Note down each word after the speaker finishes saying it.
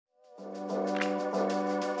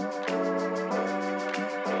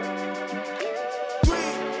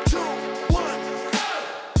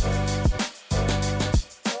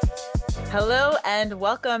Hello and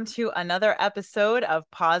welcome to another episode of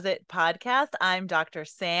Pause It Podcast. I'm Dr.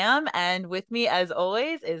 Sam, and with me, as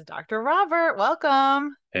always, is Dr. Robert.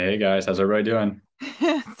 Welcome. Hey guys, how's everybody doing?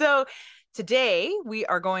 So, today we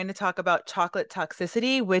are going to talk about chocolate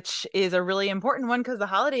toxicity, which is a really important one because the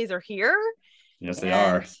holidays are here. Yes, they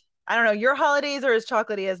And are. I don't know, your holidays are as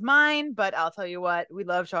chocolatey as mine, but I'll tell you what, we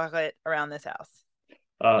love chocolate around this house.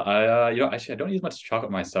 Actually, I don't use much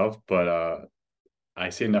chocolate myself, but I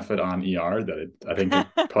see enough of it on ER that I think it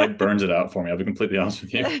probably burns it out for me. I'll be completely honest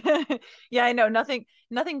with you. Yeah, I know.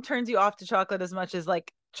 Nothing turns you off to chocolate as much as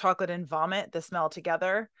like chocolate and vomit, the smell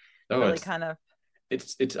together. Oh, Really kind of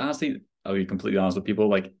it's honestly, I'll be completely honest with people.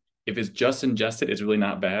 Like, if it's just ingested, it's really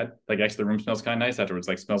not bad. Like, actually, the room smells kind of nice afterwards.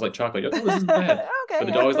 Like, smells like chocolate. You're like, oh, this isn't bad. But okay,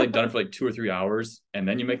 the yeah. dog is like done it for like 2 or 3 hours, and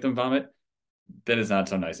then you make them vomit. Then it's not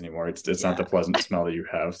so nice anymore. It's not Yeah. the pleasant smell that you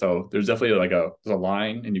have. So there's definitely there's a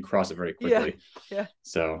line, and you cross it very Yeah. quickly. Yeah.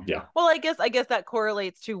 So yeah. Well, I guess that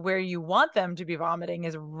correlates to where you want them to be vomiting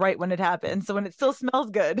is right when it happens. So when it still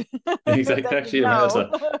smells good, Exactly. then you Actually, maybe that's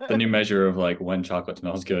know. the new measure of like when chocolate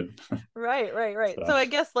smells good. Right, right, right. So, So I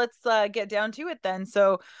guess let's get down to it then.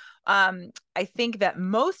 So I think that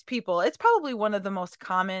most people, it's probably one of the most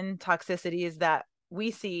common toxicities that we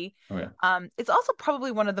see. oh yeah. It's also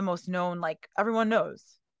probably one of the most known, like everyone knows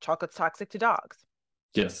chocolate's toxic to dogs.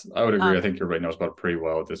 Yes, I would agree. I Um, think everybody knows about it pretty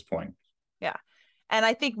well at this point. yeah. And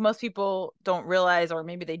I think most people don't realize, or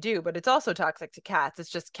maybe they do, but it's also toxic to cats. It's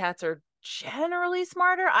just cats are generally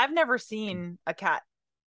smarter. I've never seen a cat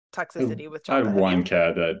toxicity with I had chocolate. Have one you?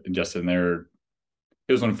 cat that ingested in there.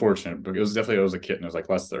 It was unfortunate, but it was a kitten. It was like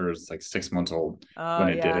it was like 6 months old Oh when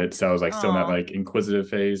it did yeah. it. So I was like still in that Oh. like inquisitive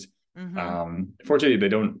phase. Mm-hmm. Fortunately,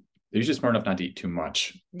 they're usually smart enough not to eat too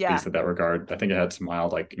much, at Yeah. least in that regard. I think it had some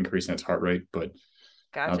mild like increase in its heart rate, but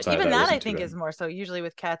Gotcha. outside of Even that, it that I wasn't too think bad. is more so. Usually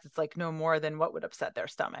with cats, it's like no more than what would upset their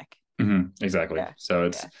stomach. Exactly. Yeah. So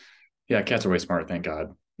Yeah. yeah, cats are way smart, thank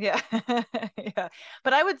God. Yeah. Yeah.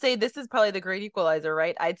 But I would say this is probably the great equalizer,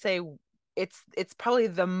 right? I'd say it's probably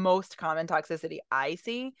the most common toxicity I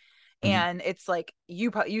see. Mhm. And it's like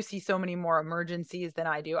you see so many more emergencies than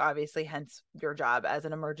I do, obviously, hence your job as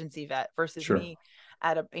an emergency vet versus Sure. me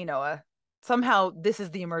at a somehow this is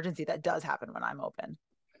the emergency that does happen when I'm open.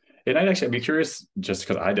 And I'd be curious, just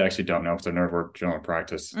because I actually don't know, because I've never worked general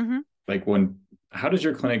practice. Mm-hmm. Like, how does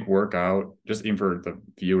your clinic work out? Just even for the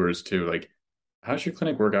viewers too. Like, how does your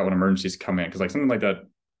clinic work out when emergencies come in? Because like something like that,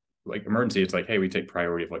 like emergency, it's like, hey, we take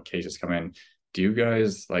priority of what cases come in. Do you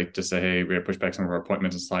guys like to say, hey, we have to push back some of our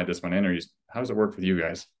appointments and slide this one in, or how does it work with you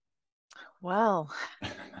guys? Well,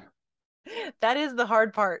 that is the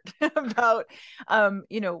hard part about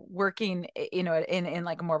working in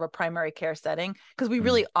like more of a primary care setting because we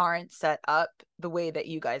really aren't set up the way that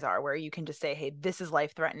you guys are where you can just say, hey, this is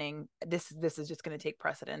life threatening, this is just going to take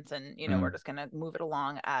precedence, and we're Mm. just going to move it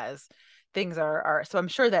along as things are. So I'm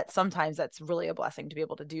sure that sometimes that's really a blessing to be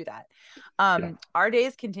able to do that. Yeah. Our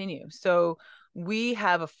days continue, so we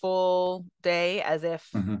have a full day as if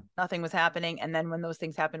Hmm. nothing was happening, and then when those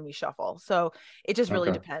things happen we shuffle. So it just really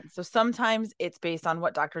Okay. depends. So sometimes it's based on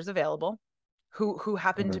what doctor's available, who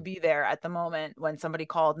happened to Okay. be there at the moment when somebody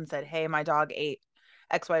called and said, hey, my dog ate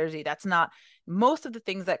X, Y, or Z. That's not most of the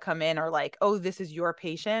things that come in are like, oh, this is your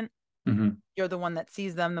patient. Hmm. You're the one that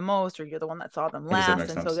sees them the most, or you're the one that saw them I guess that last.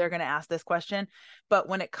 makes And so sense. they're going to ask this question. But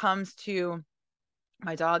when it comes to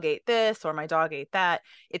my dog ate this or my dog ate that,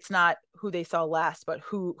 it's not who they saw last, but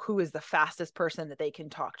who is the fastest person that they can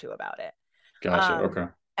talk to about it. Gotcha. Um, Okay.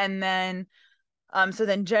 and then so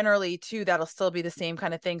then generally too, that'll still be the same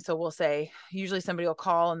kind of thing. So we'll say, usually somebody will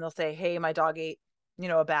call and they'll say, hey, my dog ate,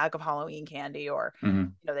 a bag of Halloween candy, or, Hmm.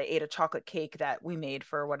 they ate a chocolate cake that we made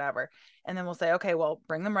for whatever. And then we'll say, okay, well,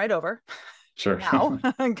 bring them right over Sure. now,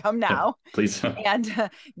 come Yeah. now. Please. And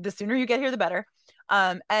the sooner you get here, the better.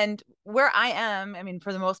 And where I am, I mean,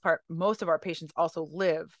 for the most part, most of our patients also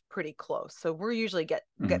live pretty close. So we're usually get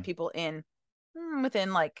Hmm. people in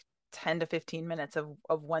within like 10 to 15 minutes of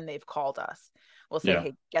when they've called us. We'll say, Yeah.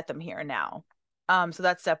 hey, get them here now. So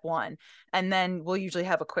that's step one. And then we'll usually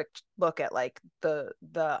have a quick look at like the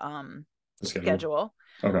The schedule. schedule.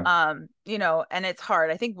 Okay. And it's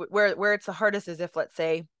hard. I think where it's the hardest is if, let's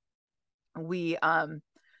say, we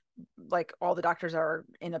like all the doctors are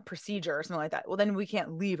in a procedure or something like that. Well, then we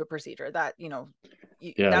can't leave a procedure that, Yeah,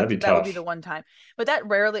 that'd be that would be the tough. one time. But that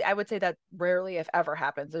rarely, I would say that rarely, if ever,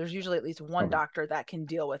 happens. There's usually at least one Okay. doctor that can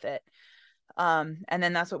deal with it. And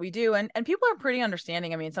then that's what we do. And people are pretty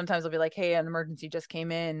understanding. I mean, sometimes they'll be like, hey, an emergency just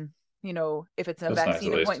came in. If it's a That's nice at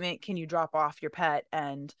vaccine least. appointment, can you drop off your pet?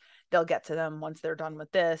 And they'll get to them once they're done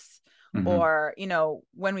with this. Hmm. Or,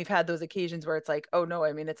 when we've had those occasions where it's like, oh no,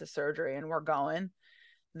 I mean, it's a surgery and we're going.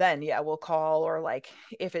 then yeah, we'll call, or like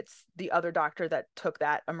if it's the other doctor that took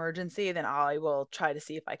that emergency, then I will try to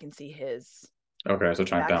see if I can see his Okay, so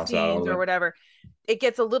trying to balance it out a vaccines little or bit. whatever. It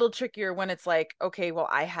gets a little trickier when it's like, okay, well,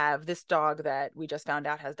 I have this dog that we just found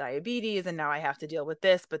out has diabetes, and now I have to deal with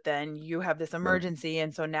this, but then you have this Right. emergency,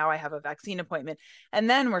 and so now I have a vaccine appointment. And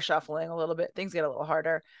then we're shuffling a little bit. Things get a little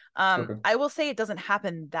harder. Okay. I will say it doesn't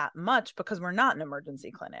happen that much because we're not an emergency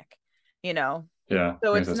clinic, you know? Yeah,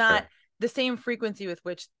 So I guess it's that's not fair. the same frequency with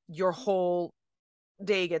which your whole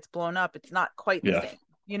day gets blown up. It's not quite the Yeah. same.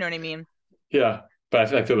 You know what I mean? Yeah.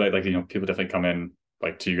 But I feel like people definitely come in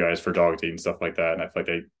like to you guys for dog teeth and stuff like that. And I feel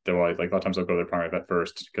like they'll like a lot of times they'll go to their primary vet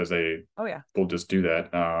first because they Oh yeah. will just do that.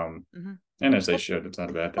 Mm-hmm. And as they Well, should, it's not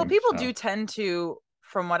a bad well, thing. people do tend to,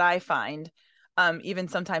 from what I find, even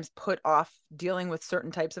sometimes put off dealing with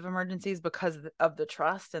certain types of emergencies because of the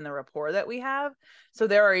trust and the rapport that we have. So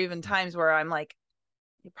there are even times where I'm like,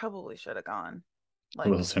 you probably should have gone A like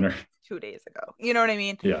little sooner. 2 days ago. You know what I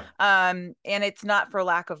mean? Yeah. And it's not for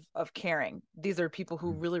lack of caring. These are people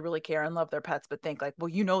who really, really care and love their pets, but think like, well,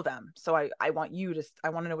 you know them. So I want you to, I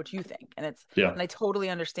want to know what you think. Yeah. And I totally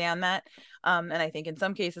understand that. And I think in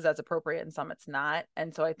some cases that's appropriate and some it's not.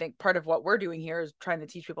 And so I think part of what we're doing here is trying to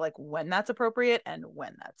teach people like when that's appropriate and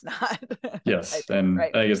when that's not. Yes. Type thing,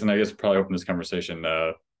 right? And I guess probably open this conversation.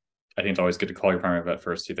 I think it's always good to call your primary vet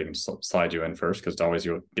first, see if they can slide you in first, because always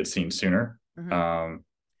you'll get seen sooner. Mm-hmm.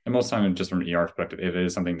 And most time, just from an ER perspective, if it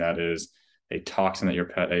is something that is a toxin that your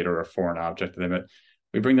pet ate or a foreign object that they met,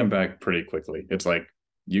 we bring them back pretty quickly. It's like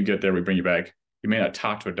you get there, we bring you back. You may not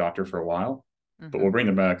talk to a doctor for a while, but Mm-hmm. we'll bring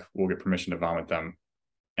them back. We'll get permission to vomit them,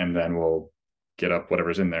 and then we'll get up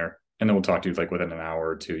whatever's in there, and then we'll talk to you like within an hour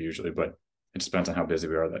or two usually. But it just depends on how busy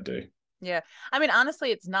we are that day. Yeah. I mean,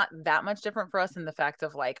 honestly, it's not that much different for us in the fact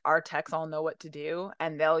of like our techs all know what to do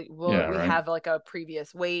and Yeah, we right. have like a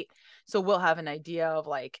previous weight. So we'll have an idea of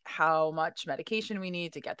like how much medication we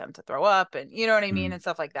need to get them to throw up and you know what I mean Mm, and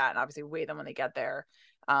stuff like that. And obviously weigh them when they get there.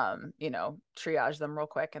 Triage them real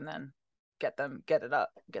quick and then get it up,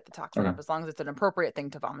 get the toxin okay. up as long as it's an appropriate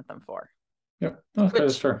thing to vomit them for. Yeah, no, that's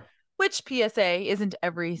Which fair. which PSA isn't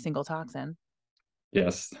every single toxin.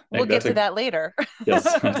 Yes, We'll get that's to a that later. yes,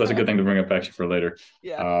 that's a good thing to bring up actually for later.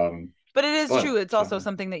 Yeah. Um, But it is true. but It's also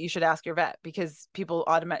something that you should ask your vet because people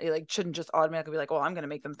automatically like shouldn't just automatically be like, "Well, I'm going to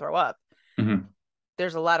make them throw up." mhm.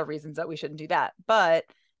 There's a lot of reasons that we shouldn't do that, but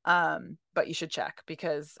you should check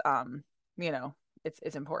because you know,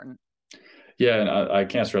 it's important. Yeah, and I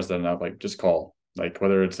can't stress that enough. Like, just call. Like,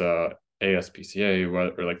 whether it's ASPCA,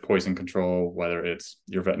 or like poison control, whether it's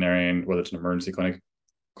your veterinarian, whether it's an emergency clinic,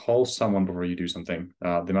 call someone before you do something.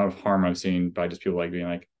 The amount of harm I've seen by just people like being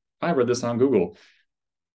like, I read this on Google.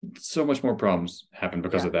 So much more problems happen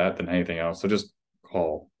because Yeah. of that than anything else. So just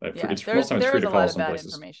call. Yeah. It's most There's time it's there free is to a call lot of some bad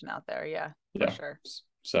places. information out there. Yeah, for Yeah. sure.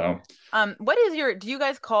 So What is your do you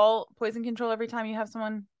guys call poison control every time you have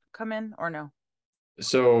someone come in or no?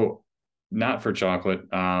 so not for chocolate.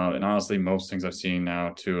 And honestly, most things I've seen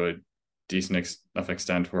now to a decent enough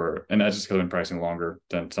extent were, and that's just because I'm pricing longer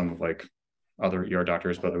than some of like other ER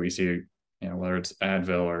doctors, but we see, whether it's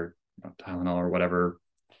Advil or Tylenol or whatever,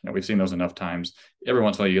 we've seen those enough times. Every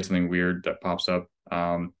once in a while, you get something weird that pops up.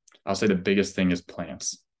 I'll say the biggest thing is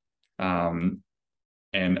plants. Um,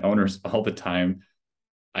 and owners all the time,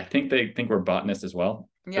 I think they think we're botanists as well.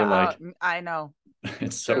 Yeah, They're like, I know. it's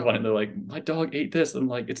It's so true. funny. They're like, my dog ate this. I'm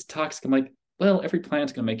like, it's toxic. I'm like, well, every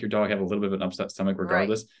plant's gonna make your dog have a little bit of an upset stomach Right.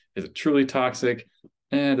 regardless. Is it truly toxic?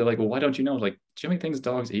 And they're like, well, why don't you know? Like, do you know how many things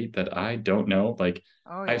dogs eat that I don't know? Like,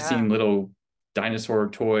 Oh I've yeah. seen little dinosaur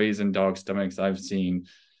toys in dog stomachs. I've seen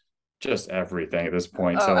just everything at this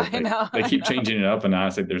point. Oh, So I know. they I keep know. changing it up, and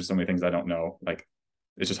honestly, there's so many things I don't know. Like,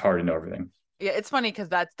 it's just hard to know everything. Yeah, it's funny because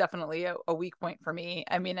that's definitely a weak point for me.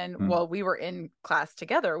 I mean, and Hmm. while we were in class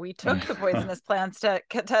together, we took the poisonous plants to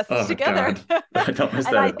tests Oh together. God, I don't miss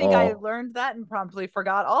And that I at think I all. learned that and promptly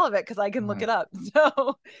forgot all of it because I can look it up.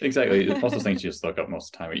 So, Exactly. Most of those things you just look up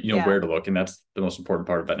most of the time. You know yeah. where to look, and that's the most important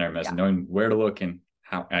part of veterinary Yeah. medicine, knowing where to look and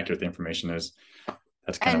how accurate the information is.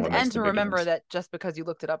 That's kind of what makes And the to big remember difference. that just because you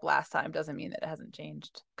looked it up last time doesn't mean that it hasn't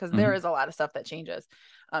changed because there Hmm. is a lot of stuff that changes.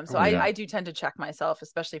 So Oh yeah. I do tend to check myself,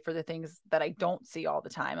 especially for the things that I don't see all the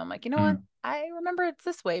time. I'm like, you know what? Hmm. I remember it's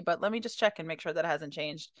this way, but let me just check and make sure that it hasn't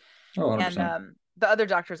changed. Oh, And 100%. the other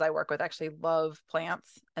doctors I work with actually love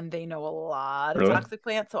plants and they know a lot of Really? toxic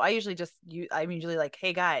plants. So I'm usually like,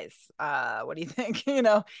 hey guys, what do you think?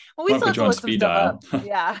 Well, I we want still to put have you to on look some speed stuff up. dial. I'm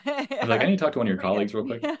Yeah. like, I Yeah. need to talk to one of your Bring it. colleagues real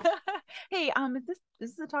quick. Yeah. Hey, is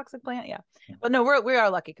this a toxic plant? Yeah. But no, we are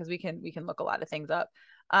lucky because we can look a lot of things up.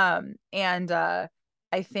 And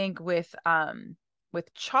I think with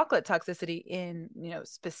chocolate toxicity in,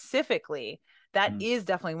 specifically, that Mm. is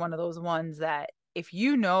definitely one of those ones that if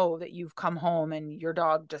you know that you've come home and your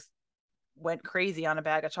dog just went crazy on a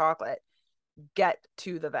bag of chocolate, get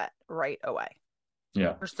to the vet right away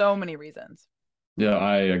Yeah. for so many reasons. Yeah,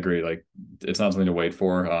 I agree. Like it's not something to wait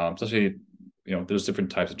for. Especially, there's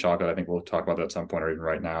different types of chocolate. I think we'll talk about that at some point or even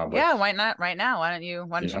right now. But Yeah, why not right now? Why don't you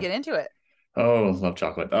yeah. get into it? Oh, love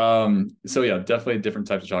chocolate. So yeah, definitely different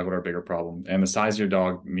types of chocolate are a bigger problem. And the size of your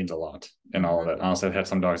dog means a lot in all of Mm-hmm. it. Honestly, I've had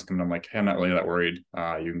some dogs come in, I'm like, hey, I'm not really that worried.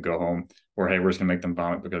 You can go home. Or hey, we're just gonna make them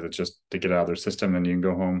vomit because it's just to get out of their system, and you can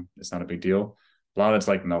go home. It's not a big deal. A lot of it's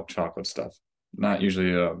like milk chocolate stuff. Not Right.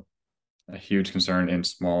 usually a huge concern in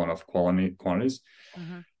small enough quantities.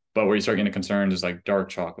 Mm-hmm. But where you start getting concerned is like dark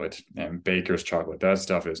chocolate and baker's chocolate. That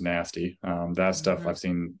stuff is nasty. That stuff Mm-hmm. I've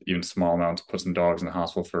seen even small amounts put some dogs in the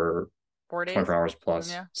hospital for 4 days. 24 hours plus.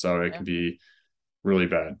 Yeah. So it Yeah. can be really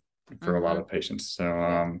bad for a lot Mm-hmm. of patients. So,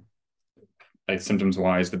 Yeah. like symptoms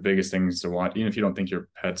wise, the biggest things to watch, even if you don't think your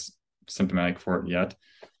pet's symptomatic for it yet,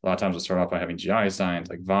 a lot of times it'll start off by having GI signs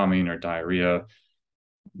like vomiting or diarrhea.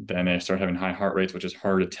 Then they start having high heart rates, which is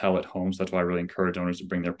hard to tell at home. So that's why I really encourage owners to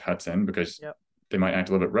bring their pets in because Yep. they might act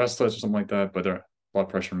a little bit restless or something like that, but their blood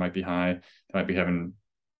pressure might be high. They might be having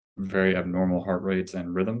very abnormal heart rates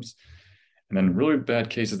and rhythms. And then really bad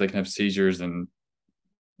cases, they can have seizures, and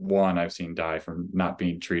one I've seen die from not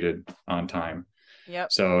being treated on time.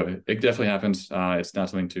 Yep. So it definitely happens. It's not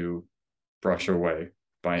something to brush away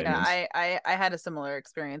by any Yeah, means. I had a similar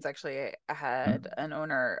experience actually. I had Mm. an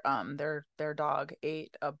owner, their dog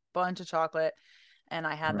ate a bunch of chocolate and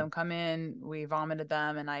I had Okay. them come in, we vomited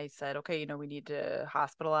them and I said, okay, we need to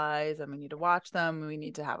hospitalize and we need to watch them, we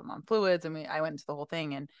need to have them on fluids and I went into the whole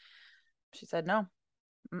thing and she said no,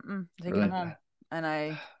 taking him Really? home.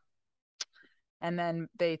 And and then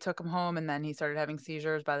they took him home and then he started having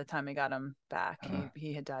seizures. By the time we got him back, Uh,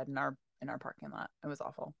 he had died in our parking lot. It was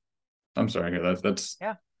awful. I'm sorry. That's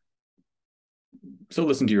Yeah. still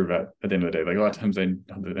listen to your vet at the end of the day. Like a lot Yeah. of times they know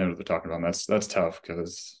what they're talking about. And that's tough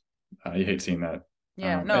because you hate seeing that.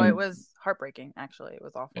 Yeah, no, it And was heartbreaking, actually. It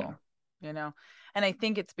was yeah, awful, you know. And I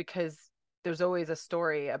think it's because there's always a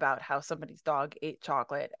story about how somebody's dog ate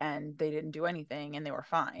chocolate and they didn't do anything and they were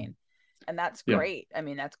fine. And that's yeah, great. I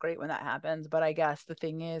mean, that's great when that happens, but I guess the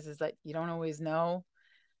thing is that you don't always know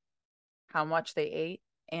how much they ate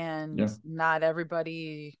and yeah, not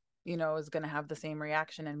everybody, is going to have the same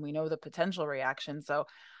reaction and we know the potential reaction. So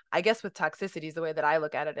I guess with toxicities, the way that I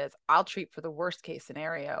look at it is I'll treat for the worst case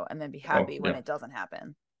scenario and then be oh happy when yeah. it doesn't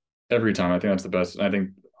happen. Every time I think that's the best. And I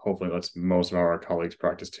think hopefully that's most of our colleagues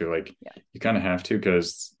practice too. Like Yeah. you kind of have to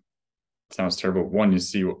because it sounds terrible. One, you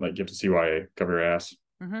see like you have to see why cover your ass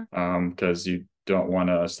Mm-hmm. because you don't want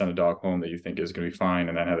to send a dog home that you think is going to be fine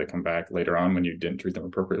and then have it come back later on when you didn't treat them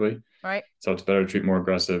appropriately. Right. So it's better to treat more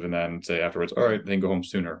aggressive and then say afterwards, all right, then go home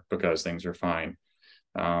sooner because things are fine.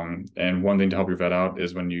 And one thing to help your vet out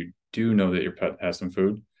is when you do know that your pet has some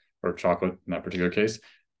food or chocolate in that particular case,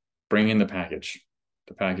 bring in the package.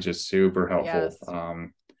 The package is super helpful Yes.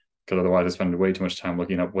 because otherwise I spend way too much time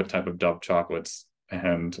looking up what type of Dove chocolates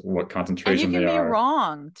and what And you concentration they can be are.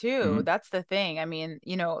 wrong too. Mm-hmm. That's the thing. I mean,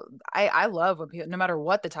 I love when people, no matter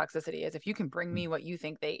what the toxicity is, if you can bring me what you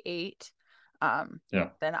think they ate, Yeah.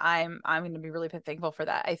 then I'm going to be really thankful for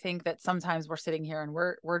that. I think that sometimes we're sitting here and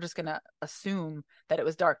we're just going to assume that it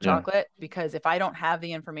was dark Yeah. chocolate because if I don't have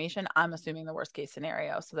the information, I'm assuming the worst case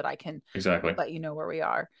scenario so that I can Exactly. let you know where we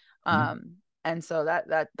are. Mm-hmm. And so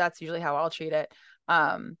that's usually how I'll treat it.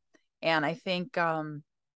 Um, and I think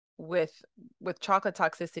with chocolate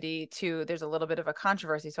toxicity too, there's a little bit of a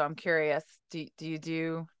controversy. So I'm curious, do you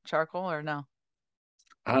do charcoal or no?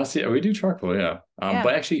 See, we do charcoal, yeah. Yeah.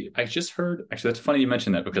 But actually, I just heard. Actually, that's funny you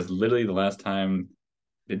mentioned that because literally the last time,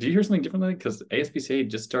 did you hear something differently? Because ASPCA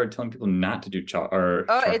just started telling people not to do Oh, it's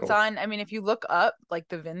charcoal. on. I mean, if you look up like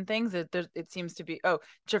the VIN things, it seems to be. Oh,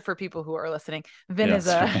 for people who are listening, VIN Yeah, is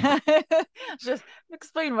a sorry. just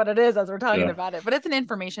explain what it is as we're talking Yeah. about it. But it's an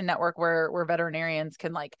information network where veterinarians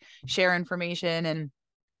can like share information and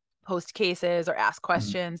post cases or ask Mhm.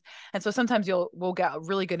 questions. And so sometimes we'll get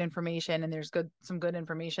really good information and there's some good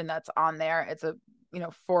information that's on there. It's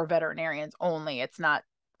for veterinarians only. It's not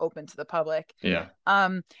open to the public. Yeah.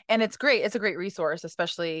 And it's great. It's a great resource,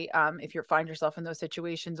 especially if you find yourself in those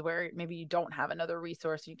situations where maybe you don't have another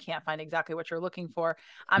resource, you can't find exactly what you're looking for.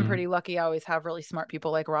 I'm Mhm. pretty lucky. I always have really smart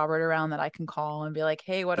people like Robert around that I can call and be like,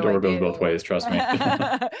 "Hey, what It do I over goes both do?" ways, trust me.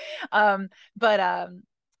 um, but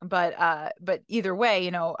either way,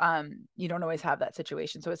 you don't always have that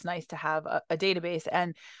situation. So it's nice to have a database.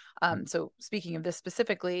 And so speaking of this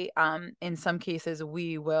specifically, in some cases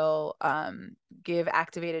we will give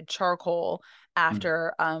activated charcoal Mhm.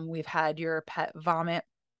 after we've had your pet vomit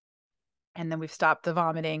and then we've stopped the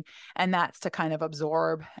vomiting, and that's to kind of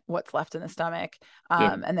absorb what's left in the stomach,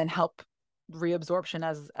 Yep. and then help reabsorption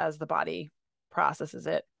as the body processes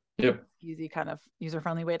it. Yep. Easy, kind of user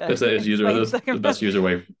friendly way to That's a user. explain the That's the second one. best user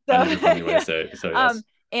way, So user friendly way to yeah. say it. So um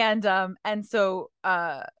yes. and so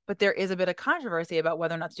but there is a bit of controversy about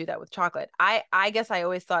whether or not to do that with chocolate. I guess I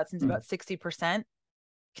always thought since Hmm. about 60%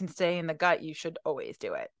 can stay in the gut, you should always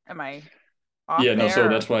do it. Am I off Yeah, no, so there?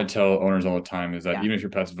 Or? that's what I tell owners all the time is that Yeah. even if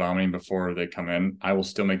your pet's vomiting before they come in, I will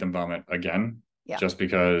still make them vomit again Yeah. just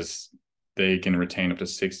because they can retain up to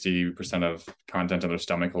 60% of content in their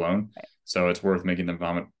stomach alone. Right. So it's worth making them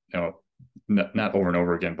vomit, not over and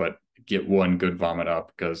over again, but get one good vomit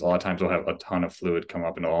up because a lot of times they'll have a ton of fluid come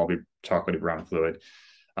up and it'll all be chocolatey brown fluid.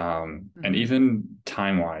 And Mm-hmm. even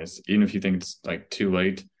time wise, even if you think it's like too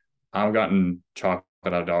late, I've gotten chocolate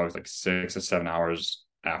out of dogs like 6 to 7 hours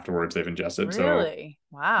afterwards they've ingested. So Really?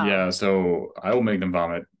 Wow. yeah, so I will make them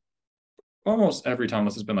vomit almost every time.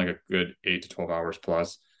 This has been like a good 8 to 12 hours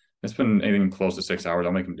plus. It's been anything close to 6 hours.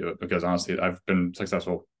 I'll make them do it because honestly, I've been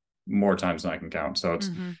successful more times than I can count. So it's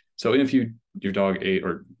Mm-hmm. so if your dog ate,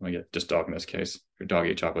 or well, yeah, just dog in this case, your dog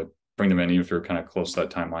ate chocolate, bring them in even if you're kind of close to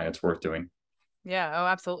that timeline. It's worth doing. Yeah, oh,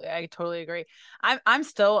 absolutely. I totally agree. I'm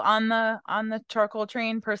still on the charcoal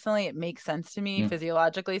train personally. It makes sense to me Yeah.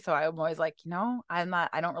 physiologically, so I'm always like, I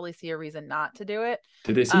don't really see a reason not to do it.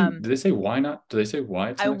 Did they see? Um, Did they say why not? Did they say why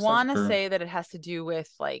it's the I next step? want to Or say that it has to do with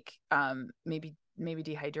like maybe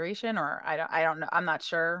dehydration, or I don't know. I'm not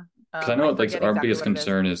sure. because I know I like forget our exactly biggest what it is.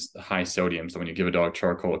 concern is high sodium. So when you give a dog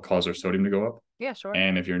charcoal, it causes their sodium to go up. Yeah, sure.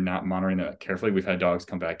 And if you're not monitoring that carefully, we've had dogs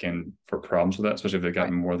come back in for problems with that, especially if they've Right.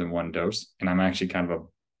 gotten more than one dose. And I'm actually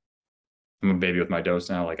I'm a baby with my dose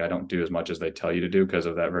now. Like I don't do as much as they tell you to do because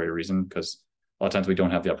of that very reason. Because a lot of times we don't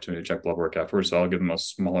have the opportunity to check blood work afterwards. So I'll give them a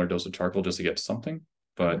smaller dose of charcoal just to get something.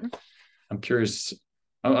 But Mhm. I'm curious.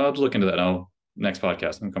 I'll have to look into that. I'll next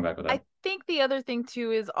podcast and come back with I that. think the other thing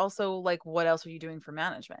too is also like, what else are you doing for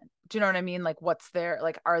management? Do you know what I mean? Like, what's there?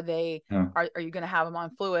 Like, Yeah. are you going to have them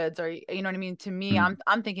on fluids? Or you know what I mean? To me, Mm.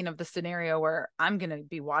 I'm thinking of the scenario where I'm going to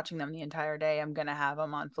be watching them the entire day. I'm going to have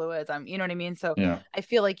them on fluids. You know what I mean? So Yeah. I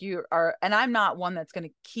feel like you are, and I'm not one that's going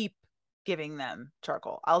to keep giving them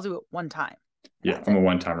charcoal. I'll do it one time, and Yeah. that's I'm it. a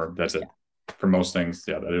one timer. That's Yeah, it. For yeah, most things,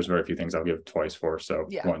 yeah, there's very few things I'll give twice for. So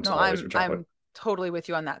yeah. one's No, always for chocolate. I'm totally with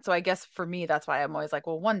you on that. So I guess for me, that's why I'm always like,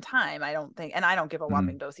 well, one time, I don't think, and I don't give a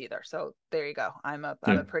whopping Mm. dose either. So there you go. I'm Yeah.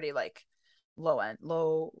 a pretty like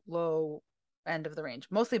low end of the range,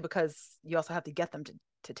 mostly because you also have to get them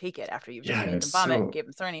to take it after you've Yeah. just And made them it's vomit and so gave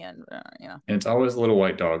them Cernia, and you know. And it's always little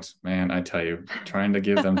white dogs, man. I tell you, trying to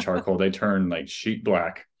give them charcoal, they turn like sheet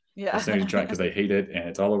black as soon as you try Yeah. because they hate it and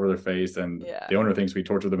it's all over their face. And Yeah. the owner thinks we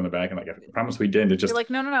torture them in the back. And like, I promise we didn't. You're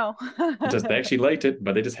like, no, no, It just, they no. actually liked it,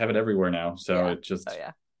 but they just have it everywhere now. So Yeah. it Oh just,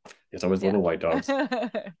 yeah. it's always Yeah. little white dogs.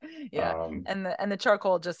 Yeah. Um, And the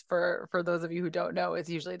charcoal, just for those of you who don't know, is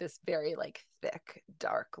usually this very like thick,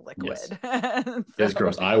 dark yes, liquid. it's So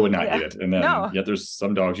gross. I would not eat yeah. it. And then No. yet there's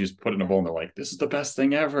some dogs you just put it in a bowl and they're like, this is the best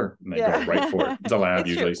thing ever. And they go right for it. Yeah. It's a lab It's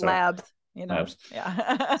true. usually. So Labs, labs.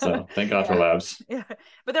 Yeah. So thank God for Yeah. labs. Yeah.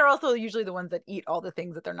 But they're also usually the ones that eat all the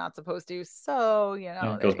things that they're not supposed to. So, Yeah, it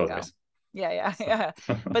there goes you both go. ways. Yeah, yeah, So. yeah.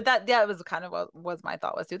 But that was kind of what was my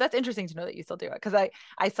thought was too. That's interesting to know that you still do it, because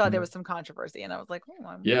I saw there was some controversy, and I was like, oh,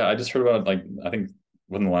 I'm Yeah, I just heard about curious. it like I think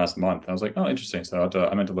within the last month. I was like, oh, interesting. So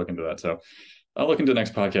I meant to look into that. So I'll look into the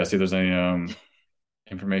next podcast, see if there's any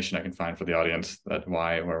information I can find for the audience that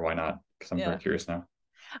why or why not, because I'm very Yeah. curious now.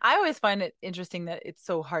 I always find it interesting that it's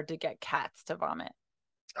so hard to get cats to vomit.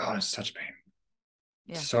 Oh, it's such pain.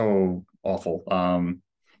 Yeah. So awful.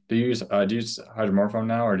 Do you use hydromorphone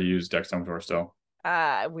now or do you use dextromethorphan still?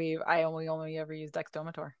 I only ever use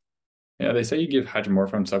Dexdomitor. Yeah, they say you give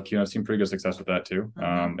hydromorphone sub Q, and I've seen pretty good success with that too.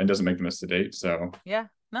 Mm-hmm. It doesn't make them a sedate, so Yeah.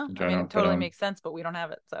 No, you I try mean, it not, but totally makes sense, but we don't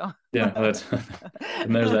have it, so. yeah, that's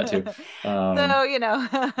and there's that too. Um, So,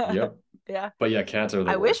 yep. yeah. But yeah, cats are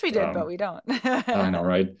the I wish we worst. did, but we don't. I know,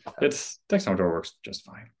 right? So, It's Dextermidor works just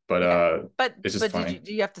fine, but yeah. it's just But funny.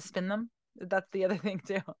 do you have to spin them? That's the other thing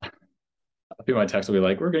too. People in my text will be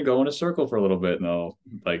like, "We're gonna go in a circle for a little bit," and they'll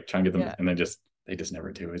like try and get them, Yeah, and they just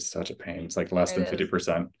never do. It's such a pain. It's like less it than is.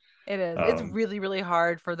 50%. It is. It's Um, really, really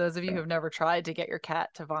hard for those of you who yeah. have never tried to get your cat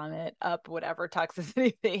to vomit up whatever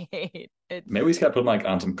toxicity they hate. Maybe we just gotta put them like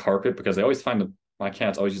on some carpet because they always find my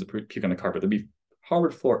cats always use to puke on the carpet. There'd be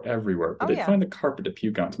hardwood floor everywhere, but Oh they'd yeah. find the carpet to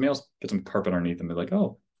puke on. Somebody else get some carpet underneath them. They're like,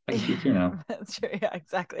 "Oh, I can puke here now." That's true. Yeah,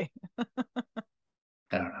 exactly.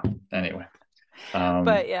 I don't know. Anyway, But um,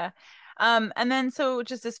 yeah. And then so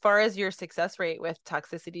just as far as your success rate with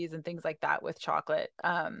toxicities and things like that with chocolate,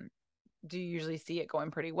 do you usually see it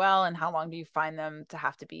going pretty well? And how long do you find them to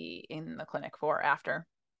have to be in the clinic for after?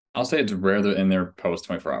 I'll say it's rare they're in there post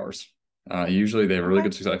 24 hours. Usually they have a really Okay.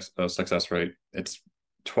 good success rate. It's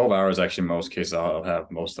 12 hours actually. In most cases, I'll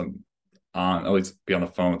have most of them on at least be on the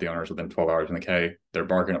phone with the owners within 12 hours. And like, hey, they're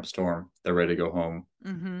barking up a storm. They're ready to go home.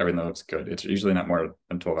 Mm-hmm. Everything looks good. It's usually not more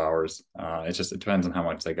than 12 hours. It depends on how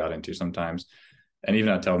much they got into sometimes. And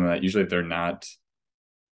even I tell them that usually if they're not,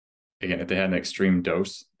 again, if they had an extreme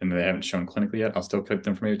dose and they haven't shown clinically yet, I'll still keep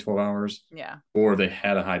them for maybe 12 hours. Yeah. Or if they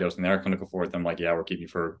had a high dose and they are clinical for it, then I'm like, yeah, we're keeping you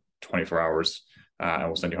for 24 hours. And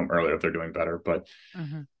we'll send you home earlier if they're doing better. But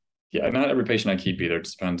Mm-hmm. yeah, not every patient I keep either. It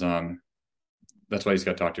just depends on, that's why you just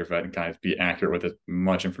got to talk to your vet and kind of be accurate with as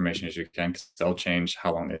much information as you can, because they'll change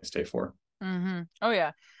how long they stay for. Mm-hmm. Oh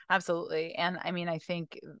yeah, absolutely. And I mean, I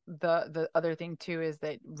think the other thing too is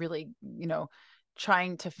that really,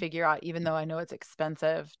 trying to figure out, even though I know it's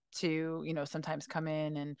expensive to, sometimes come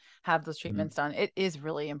in and have those Mm-hmm. treatments done, it is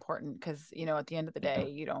really important because, at the end of the Yeah. day,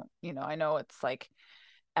 you don't, I know it's like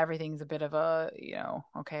everything's a bit of a,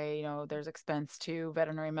 okay, there's expense to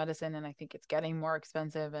veterinary medicine, and I think it's getting more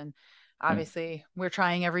expensive. And Yeah. obviously, we're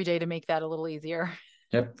trying every day to make that a little easier.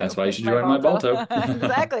 Yep. That's why you With should my join my Balto. Balto.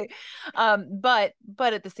 Exactly. But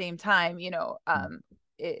at the same time,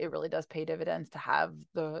 it really does pay dividends to have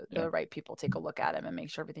Yeah. the right people take a look at him and make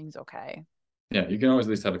sure everything's okay. Yeah. You can always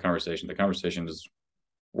at least have a conversation. The conversation is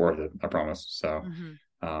worth it, I promise. So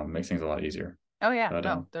Mm-hmm. makes things a lot easier. Oh yeah, But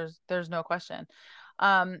no, there's no question.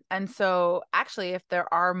 And so actually, if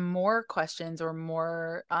there are more questions or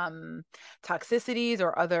more toxicities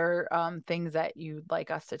or other things that you'd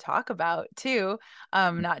like us to talk about too,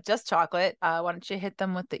 not just chocolate, why don't you hit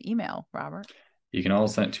them with the email, Robert? you can all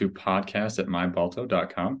send it to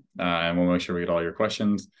podcast@mybalto.com, and we'll make sure we get all your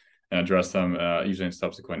questions and address them usually in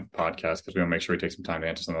subsequent podcasts, because we want to make sure we take some time to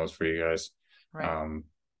answer some of those for you guys. Right. Um,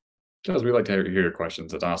 because we like to hear your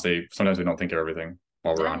questions. It's honestly, sometimes we don't think of everything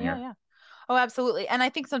while we're Yeah, on yeah, here. yeah. Oh, absolutely. And I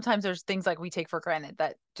think sometimes there's things like we take for granted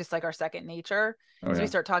that just like our second nature. Oh, So we yeah,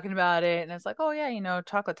 start talking about it and it's like, oh yeah,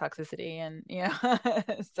 chocolate toxicity and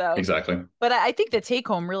so exactly. but I think the take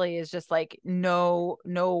home really is just like know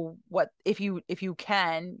what if you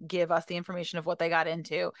can give us the information of what they got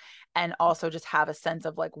into, and also just have a sense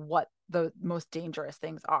of like what the most dangerous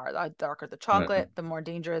things are. The darker the Exactly. chocolate, the more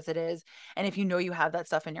dangerous it is. And if you know you have that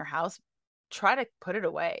stuff in your house, try to put it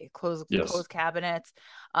away, close Yes. cabinets,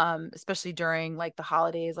 especially during like the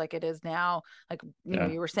holidays like it is now. Like Yeah.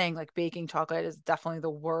 you were saying, like baking chocolate is definitely the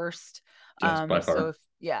worst. Yes, by So far. if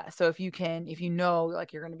yeah, so if you know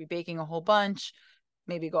like you're going to be baking a whole bunch,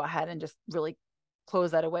 maybe go ahead and just really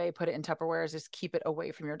close that away, put it in Tupperwares, just keep it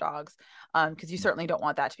away from your dogs, because you certainly don't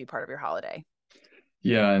want that to be part of your holiday.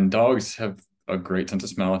 Yeah, and dogs have a great sense of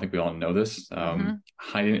smell. I think we all know this. Mm-hmm.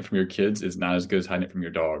 Hiding it from your kids is not as good as hiding it from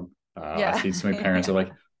your dog. I Yeah. see so many parents are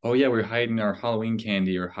like, "Oh yeah, we're hiding our Halloween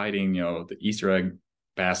candy or hiding, the Easter egg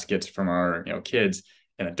baskets from our, kids,"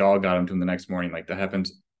 and a dog got them to them the next morning. Like that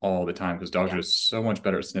happens all the time because dogs are Yeah. just so much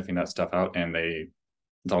better at sniffing that stuff out, and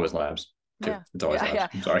it's always labs too. Yeah. It's always Yeah. labs. Yeah.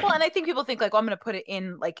 I'm sorry. Well, and I think people think like, oh, I'm going to put it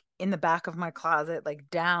in like in the back of my closet, like Mhm.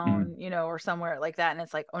 down, or somewhere like that. And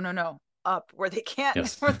it's like, oh, no, no, up where they can't,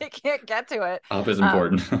 Yes, where they can't get to it. up is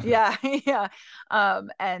important. Yeah. Yeah.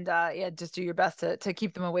 And yeah, just do your best to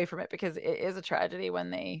keep them away from it because it is a tragedy when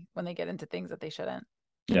they get into things that they shouldn't.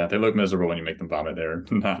 Yeah, they look miserable when you make them vomit. They're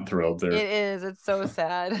not thrilled. It is. It's so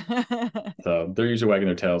sad. They're usually wagging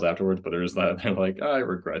their tails afterwards, but there's that they're like, oh, I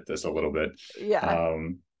regret this a little bit. Yeah.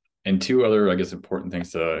 Um, and two other, I guess, important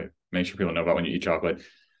things to make sure people know about when you eat chocolate.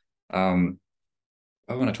 Um,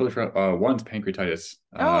 oh, and I totally forgot. One's pancreatitis.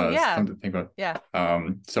 Oh, yeah. Something to think about. Yeah.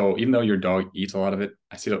 So even though your dog eats a lot of it,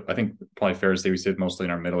 I think probably fair to say we see it mostly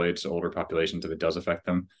in our middle-aged, older populations if it does affect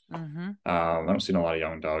them. Mm-hmm. I don't see a lot of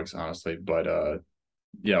young dogs, honestly, but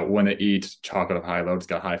yeah, when they eat chocolate of high load, it's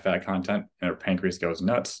got high fat content, and their pancreas goes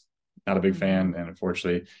nuts. Not a big Mm-hmm. fan, and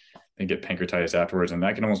unfortunately, they get pancreatitis afterwards, and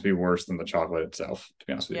that can almost be worse than the chocolate itself. To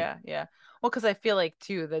be honest with you. Yeah, yeah. Well, because I feel like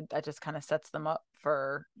too that just kind of sets them up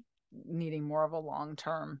for needing more of a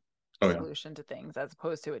long-term Oh yeah, solution to things as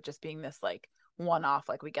opposed to it just being this like one-off,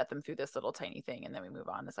 like we get them through this little tiny thing and then we move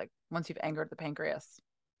on. It's like once you've angered the pancreas.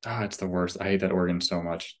 it's the worst. I hate that organ so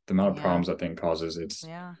much. The amount of Yeah, problems that thing causes,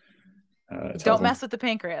 yeah. it's Don't awful. mess with the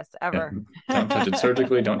pancreas Yeah, ever. don't touch it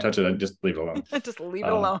surgically. Don't touch it. Just leave it alone. Just leave it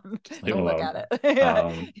Uh, alone. just leave it Don't look alone. at it.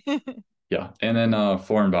 Um, yeah, and then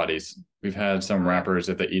foreign bodies. We've had some Oh yeah. wrappers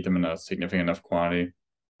if they eat them in a significant enough quantity,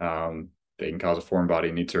 um, they can cause a foreign body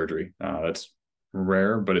and need surgery. That's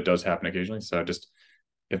rare, but it does happen occasionally. So just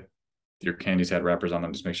if your candies had wrappers on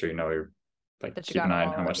them, just make sure you know you're like That you keep got an them eye on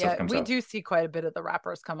all how over. much stuff Yeah, comes we out. do see quite a bit of the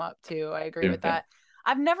wrappers come up too. I agree Too. with Yeah, that.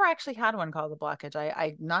 I've never actually had one cause a blockage.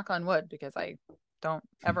 I knock on wood because I don't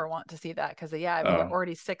ever want to see that because yeah, I mean you're Uh,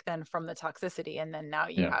 already sick then from the toxicity, and then now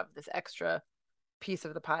you yeah. have this extra piece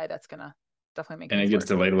of the pie that's gonna definitely make And it things gets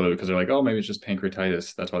worse. delayed a little because they're like, oh, maybe it's just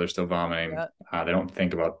pancreatitis. That's why they're still vomiting. Yeah. They don't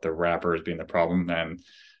think about the wrappers being the problem. And I've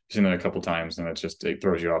seen that a couple times, and it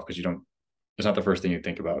throws you off because you don't. It's not the first thing you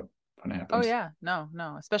think about when it Oh happens. yeah, no,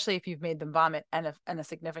 no, especially if you've made them vomit and a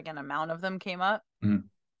significant amount of them came up,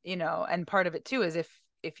 Mm-hmm. and part of it too is if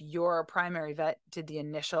your primary vet did the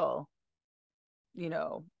initial, you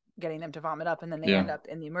know, getting them to vomit up and then they Yeah, end up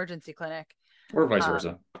in the emergency clinic. or vice Uh,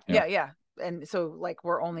 versa. Yeah. yeah, yeah. And so like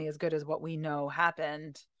we're only as good as what we know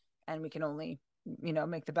happened, and we can only,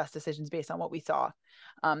 make the best decisions based on what we saw.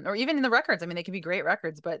 Or even in the records. I mean, they can be great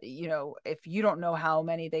records, but if you don't know how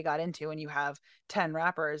many they got into and you have 10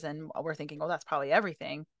 wrappers and we're thinking, oh, that's probably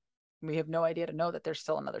everything. We have no idea to know that there's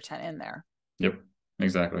still another 10 in there. Yep.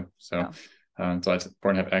 Exactly. So, Yeah. so it's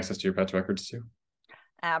important to have access to your pet's records too.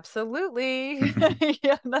 Absolutely.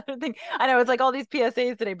 Yeah, another thing. I know it's like all these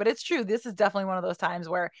PSAs today, but it's true. This is definitely one of those times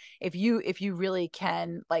where if you really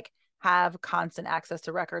can like have constant access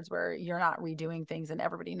to records where you're not redoing things and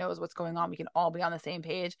everybody knows what's going on, we can all be on the same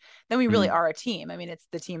page, then we really Mm-hmm. are a team. I mean, it's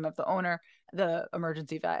the team of the owner, the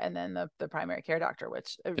emergency vet, and then the primary care doctor,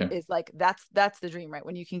 which Yeah. is like that's the dream, right?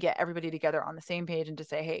 When you can get everybody together on the same page and to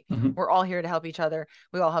say, hey, Mm-hmm. we're all here to help each other.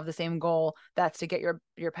 We all have the same goal. That's to get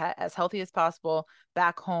your pet as healthy as possible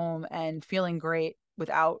back home and feeling great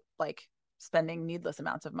without like spending needless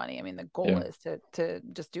amounts of money. I mean, the goal Yeah. is to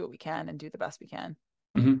just do what we can and do the best we can.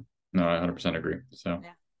 Mm-hmm. No, I 100% agree. So,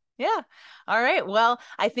 Yeah. Yeah. All right. Well,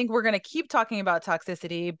 I think we're going to keep talking about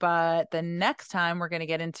toxicity, but the next time we're going to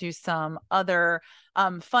get into some other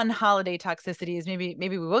fun holiday toxicities. Maybe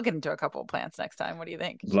we will get into a couple of plants next time. What do you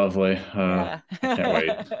think? lovely. Yeah. I can't wait.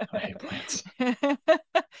 I hate plants.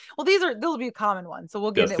 Well, they'll be common ones. So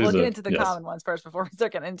we'll get Yes, it. We'll these get are, into the yes. common ones first before we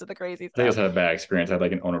start getting into the crazy I think I stuff. just had a bad experience. I had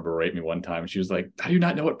like an owner berate me one time, and she was like, "How do you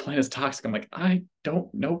not know what plant is toxic?" I'm like, "I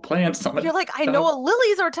don't know plants. I'm You're a like, I know dog."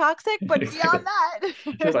 lilies are toxic, but Exactly. beyond She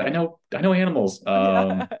was like, that. I know animals."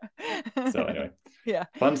 Yeah. So anyway, Yeah.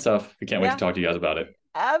 fun stuff. We can't wait to Yeah. talk to you guys about it.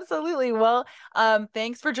 Absolutely. Well,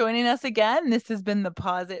 thanks for joining us again. This has been the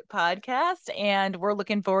Pause It podcast, and we're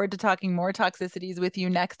looking forward to talking more toxicities with you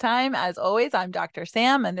next time. As always, I'm Dr.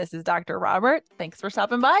 Sam, and this is Dr. Robert. Thanks for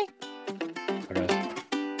stopping by.